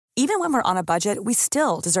Even when we're on a budget, we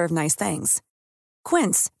still deserve nice things.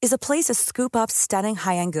 Quince is a place to scoop up stunning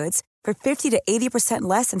high-end goods for 50 to 80%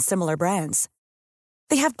 less than similar brands.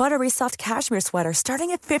 They have buttery soft cashmere sweaters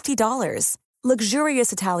starting at $50,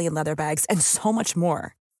 luxurious Italian leather bags, and so much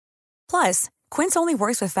more. Plus, Quince only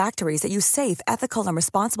works with factories that use safe, ethical, and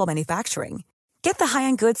responsible manufacturing. Get the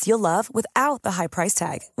high-end goods you'll love without the high price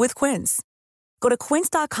tag with Quince. Go to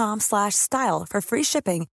quince.com/style for free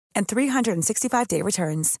shipping and 365-day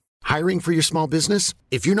returns. Hiring for your small business?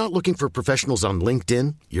 If you're not looking for professionals on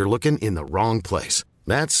LinkedIn, you're looking in the wrong place.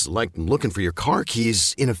 That's like looking for your car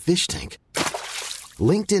keys in a fish tank.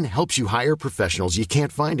 LinkedIn helps you hire professionals you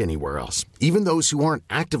can't find anywhere else, even those who aren't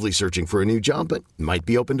actively searching for a new job but might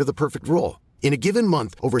be open to the perfect role. In a given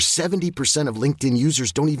month, over 70% of LinkedIn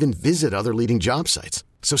users don't even visit other leading job sites.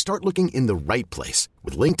 So start looking in the right place.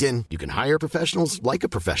 With LinkedIn, you can hire professionals like a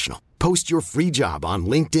professional. Post your free job on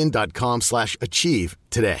linkedin.com/achieve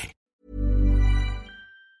today.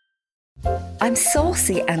 I'm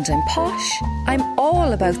saucy and I'm posh. I'm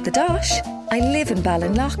all about the dosh. I live in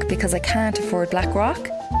Ballinlough because I can't afford Blackrock.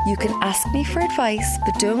 You can ask me for advice,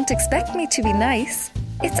 but don't expect me to be nice.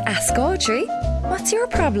 It's Ask Audrey. What's your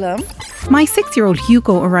problem? My 6-year-old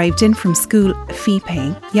Hugo arrived in from school fee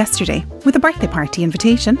paying yesterday with a birthday party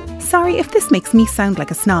invitation. Sorry if this makes me sound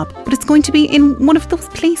like a snob, but it's going to be in one of those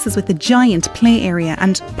places with a giant play area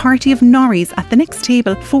and party of norries at the next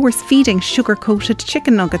table, force feeding sugar-coated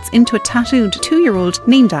chicken nuggets into a tattooed 2-year-old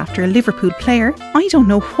named after a Liverpool player. I don't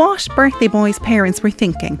know what birthday boy's parents were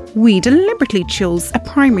thinking. We deliberately chose a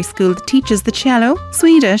primary school that teaches the cello,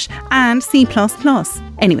 Swedish and C++.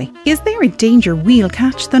 Anyway, is there a danger we'll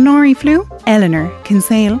catch the nori flu? Eleanor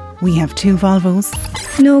Kinsale, we have 2 Volvos.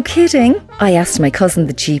 No kidding. I asked my cousin,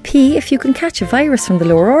 the GP, if you can catch a virus from the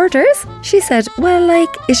lower orders. She said, well,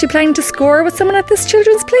 is she planning to score with someone at this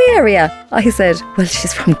children's play area? I said, well,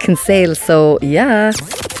 she's from Kinsale, so yeah.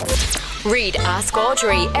 Read Ask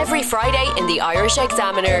Audrey every Friday in the Irish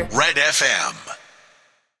Examiner. Red FM.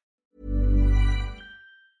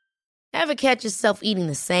 Ever catch yourself eating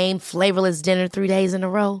the same flavorless dinner 3 days in a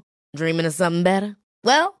row? Dreaming of something better?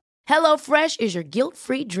 Well, HelloFresh is your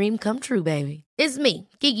guilt-free dream come true, baby. It's me,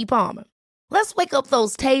 Keke Palmer. Let's wake up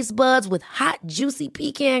those taste buds with hot, juicy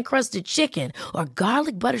pecan-crusted chicken or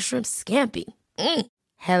garlic butter shrimp scampi.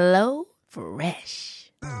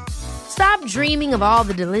 HelloFresh. Stop dreaming of all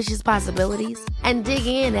the delicious possibilities and dig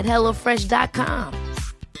in at HelloFresh.com.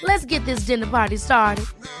 Let's get this dinner party started.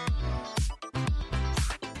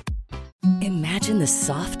 Imagine the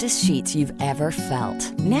softest sheets you've ever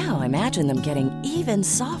felt. Now imagine them getting even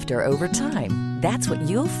softer over time. That's what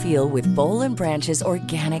you'll feel with Boll & Branch's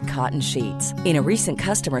organic cotton sheets. In a recent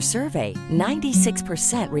customer survey,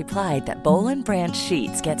 96% replied that Boll & Branch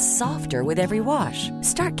sheets get softer with every wash.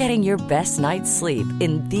 Start getting your best night's sleep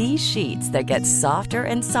in these sheets that get softer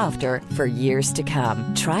and softer for years to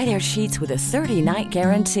come. Try their sheets with a 30-night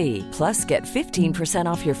guarantee. Plus, get 15%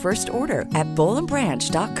 off your first order at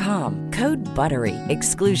bollandbranch.com. Code BUTTERY.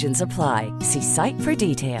 Exclusions apply. See site for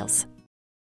details.